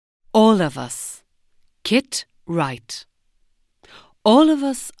All of us. Kit Wright. All of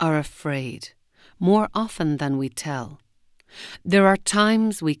us are afraid, more often than we tell. There are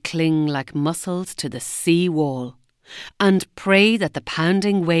times we cling like mussels to the sea wall and pray that the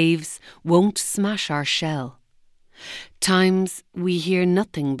pounding waves won't smash our shell. Times we hear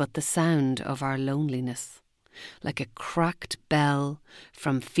nothing but the sound of our loneliness, like a cracked bell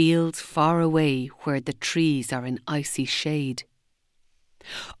from fields far away where the trees are in icy shade.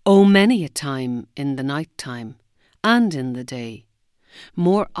 Oh, many a time in the night time and in the day,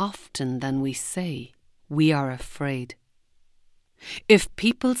 more often than we say, we are afraid. If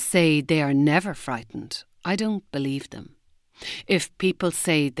people say they are never frightened, I don't believe them. If people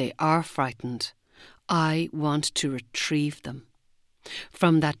say they are frightened, I want to retrieve them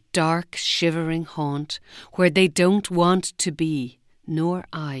from that dark, shivering haunt where they don't want to be, nor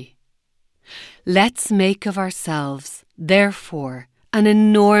I. Let's make of ourselves, therefore, an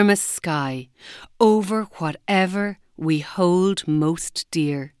enormous sky over whatever we hold most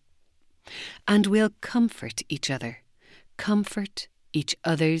dear. And we'll comfort each other, comfort each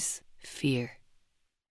other's fear.